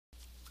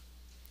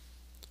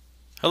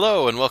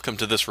Hello and welcome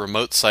to this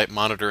remote site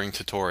monitoring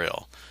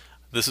tutorial.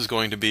 This is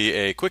going to be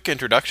a quick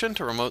introduction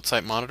to remote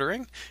site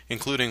monitoring,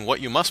 including what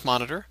you must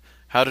monitor,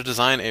 how to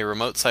design a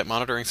remote site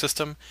monitoring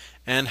system,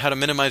 and how to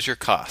minimize your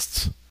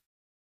costs.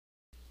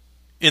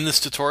 In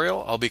this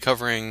tutorial, I'll be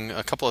covering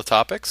a couple of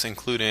topics,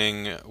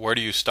 including where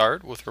do you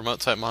start with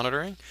remote site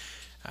monitoring,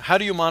 how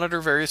do you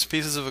monitor various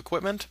pieces of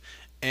equipment,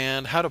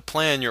 and how to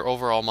plan your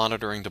overall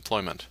monitoring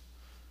deployment.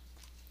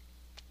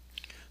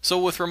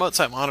 So with remote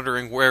site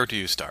monitoring, where do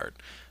you start?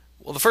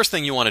 Well, the first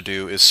thing you want to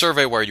do is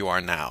survey where you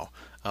are now.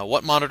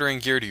 What monitoring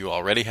gear do you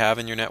already have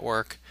in your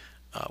network?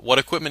 What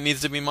equipment needs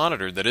to be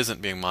monitored that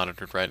isn't being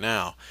monitored right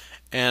now?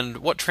 And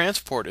what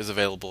transport is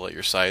available at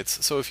your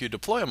sites, so if you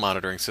deploy a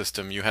monitoring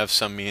system, you have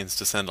some means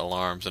to send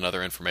alarms and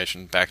other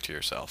information back to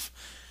yourself.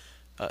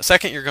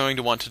 Second, you're going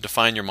to want to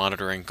define your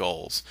monitoring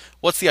goals.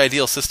 What's the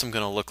ideal system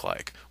going to look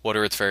like? What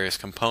are its various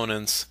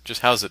components?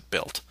 Just how's it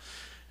built?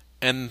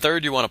 And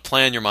third, you want to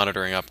plan your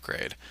monitoring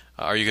upgrade.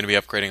 Are you going to be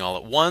upgrading all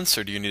at once,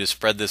 or do you need to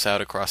spread this out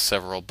across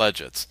several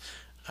budgets?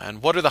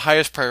 And what are the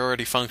highest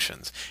priority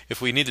functions? If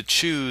we need to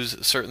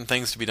choose certain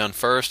things to be done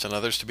first and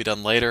others to be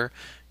done later,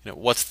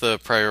 what's the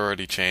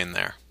priority chain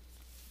there?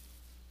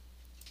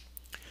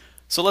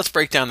 So let's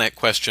break down that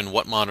question,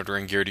 what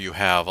monitoring gear do you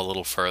have, a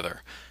little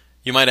further.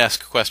 You might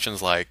ask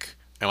questions like,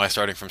 am I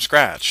starting from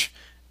scratch?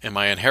 Am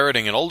I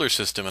inheriting an older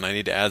system and I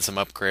need to add some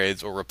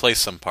upgrades or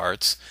replace some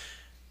parts?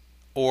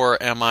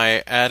 Or am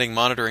I adding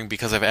monitoring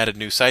because I've added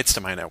new sites to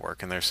my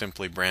network and they're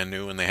simply brand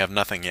new and they have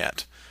nothing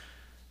yet?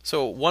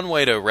 So one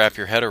way to wrap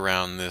your head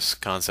around this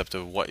concept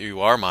of what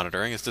you are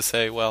monitoring is to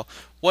say, well,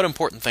 what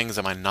important things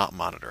am I not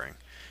monitoring?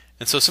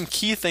 And so some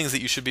key things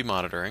that you should be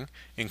monitoring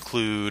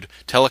include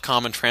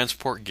telecom and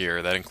transport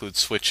gear. That includes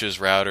switches,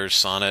 routers,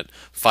 SONET,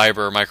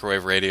 fiber,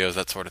 microwave radios,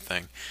 that sort of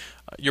thing.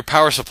 Your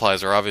power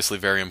supplies are obviously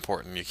very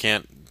important. You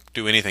can't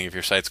do anything if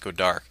your sites go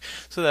dark.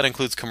 So that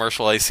includes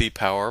commercial AC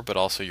power, but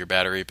also your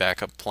battery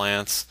backup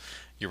plants,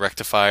 your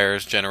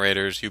rectifiers,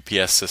 generators,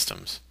 UPS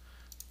systems.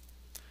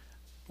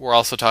 We're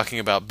also talking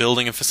about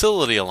building and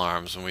facility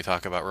alarms when we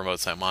talk about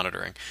remote site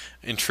monitoring.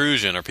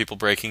 Intrusion, are people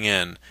breaking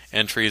in?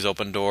 Entries,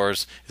 open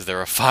doors, is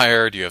there a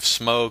fire? Do you have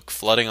smoke,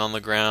 flooding on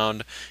the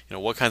ground?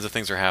 What kinds of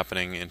things are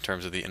happening in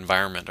terms of the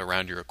environment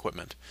around your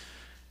equipment?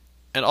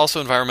 And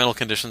also environmental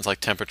conditions like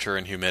temperature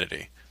and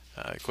humidity.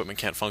 Equipment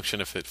can't function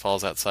if it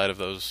falls outside of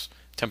those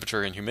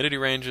temperature and humidity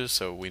ranges,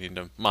 so we need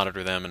to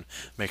monitor them and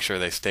make sure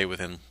they stay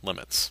within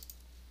limits.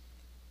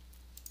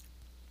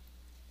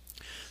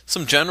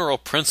 Some general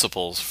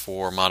principles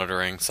for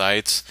monitoring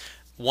sites.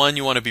 One,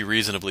 you want to be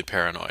reasonably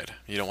paranoid.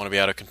 You don't want to be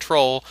out of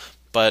control,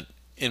 but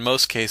in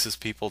most cases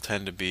people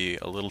tend to be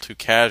a little too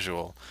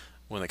casual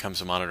when it comes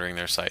to monitoring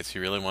their sites.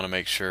 You really want to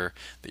make sure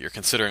that you're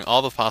considering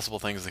all the possible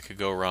things that could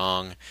go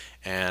wrong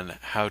and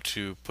how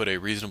to put a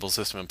reasonable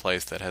system in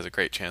place that has a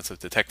great chance of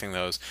detecting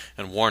those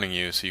and warning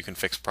you so you can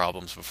fix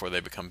problems before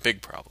they become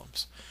big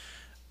problems.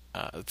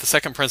 The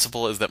second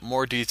principle is that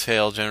more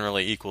detail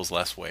generally equals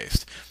less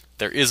waste.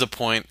 There is a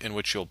point in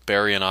which you'll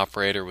bury an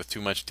operator with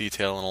too much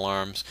detail and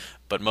alarms,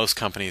 but most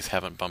companies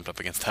haven't bumped up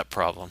against that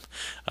problem.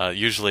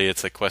 Usually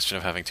it's a question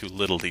of having too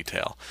little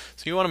detail.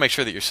 So you want to make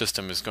sure that your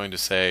system is going to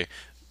say,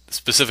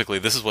 specifically,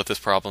 this is what this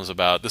problem is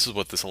about, this is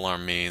what this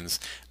alarm means,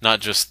 not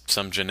just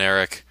some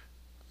generic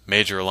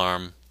major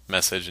alarm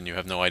message and you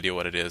have no idea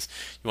what it is.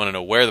 You want to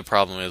know where the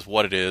problem is,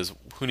 what it is,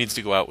 who needs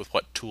to go out with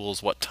what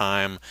tools, what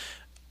time,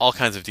 all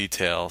kinds of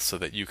detail so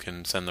that you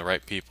can send the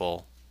right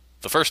people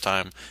the first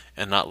time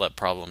and not let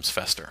problems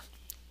fester.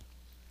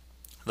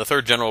 The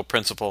third general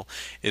principle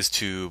is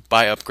to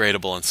buy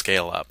upgradable and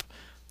scale up.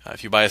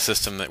 If you buy a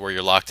system where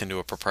you're locked into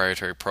a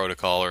proprietary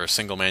protocol or a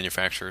single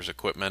manufacturer's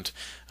equipment,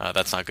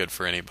 that's not good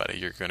for anybody.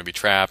 You're going to be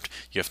trapped.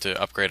 You have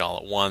to upgrade all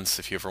at once.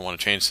 If you ever want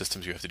to change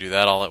systems, you have to do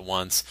that all at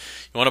once.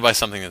 You want to buy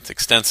something that's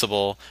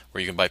extensible,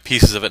 where you can buy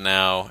pieces of it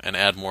now and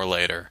add more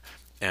later,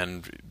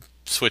 and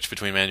switch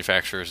between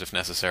manufacturers if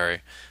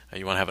necessary.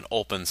 You want to have an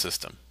open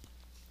system.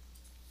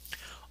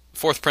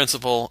 Fourth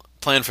principle,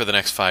 plan for the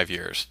next 5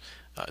 years.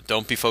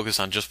 Don't be focused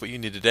on just what you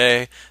need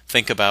today.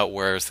 Think about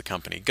where is the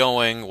company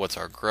going, what's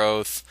our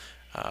growth,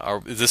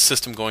 is this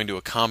system going to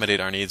accommodate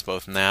our needs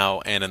both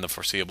now and in the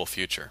foreseeable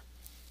future.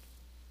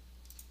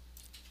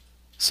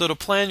 So to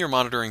plan your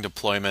monitoring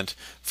deployment,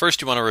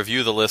 first you want to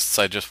review the lists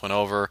I just went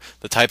over,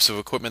 the types of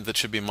equipment that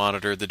should be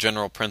monitored, the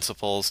general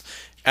principles.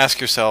 Ask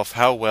yourself,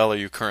 how well are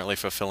you currently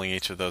fulfilling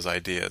each of those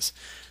ideas?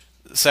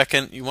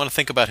 Second, you want to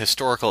think about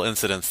historical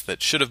incidents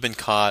that should have been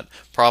caught,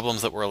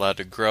 problems that were allowed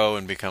to grow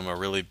and become a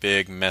really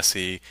big,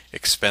 messy,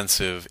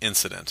 expensive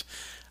incident.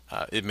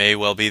 It may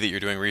well be that you're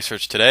doing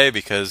research today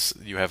because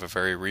you have a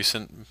very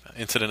recent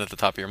incident at the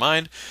top of your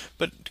mind,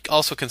 but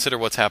also consider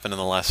what's happened in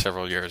the last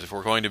several years. If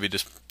we're going to be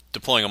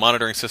deploying a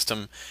monitoring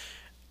system,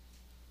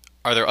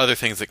 are there other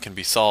things that can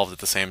be solved at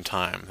the same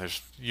time?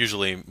 There's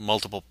usually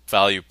multiple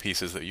value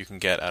pieces that you can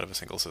get out of a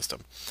single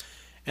system.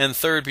 And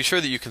third, be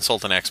sure that you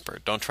consult an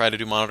expert. Don't try to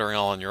do monitoring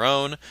all on your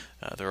own.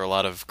 There are a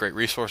lot of great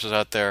resources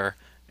out there.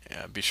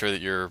 Be sure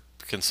that you're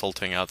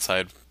consulting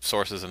outside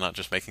sources and not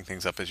just making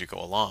things up as you go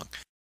along.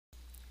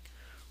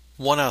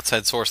 One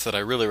outside source that I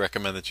really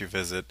recommend that you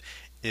visit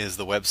is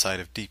the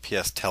website of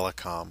DPS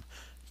Telecom.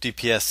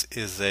 DPS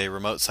is a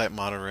remote site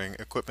monitoring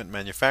equipment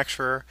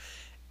manufacturer,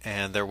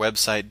 and their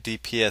website,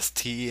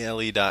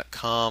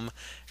 dpstele.com,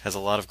 has a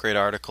lot of great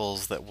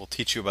articles that will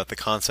teach you about the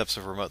concepts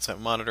of remote site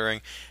monitoring,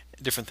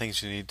 different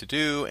things you need to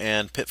do,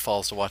 and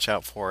pitfalls to watch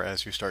out for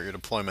as you start your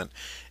deployment.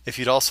 If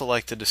you'd also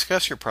like to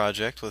discuss your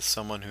project with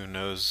someone who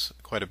knows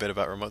quite a bit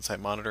about remote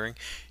site monitoring,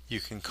 you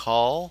can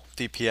call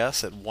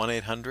DPS at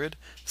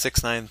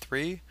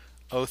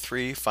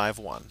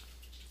 1-800-693-0351.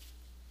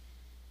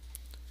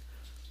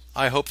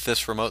 I hope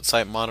this remote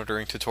site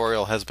monitoring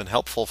tutorial has been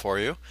helpful for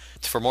you.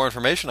 For more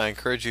information, I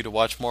encourage you to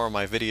watch more of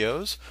my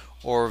videos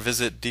or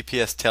visit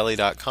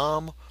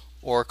dpstele.com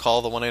or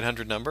call the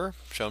 1-800 number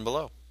shown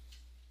below.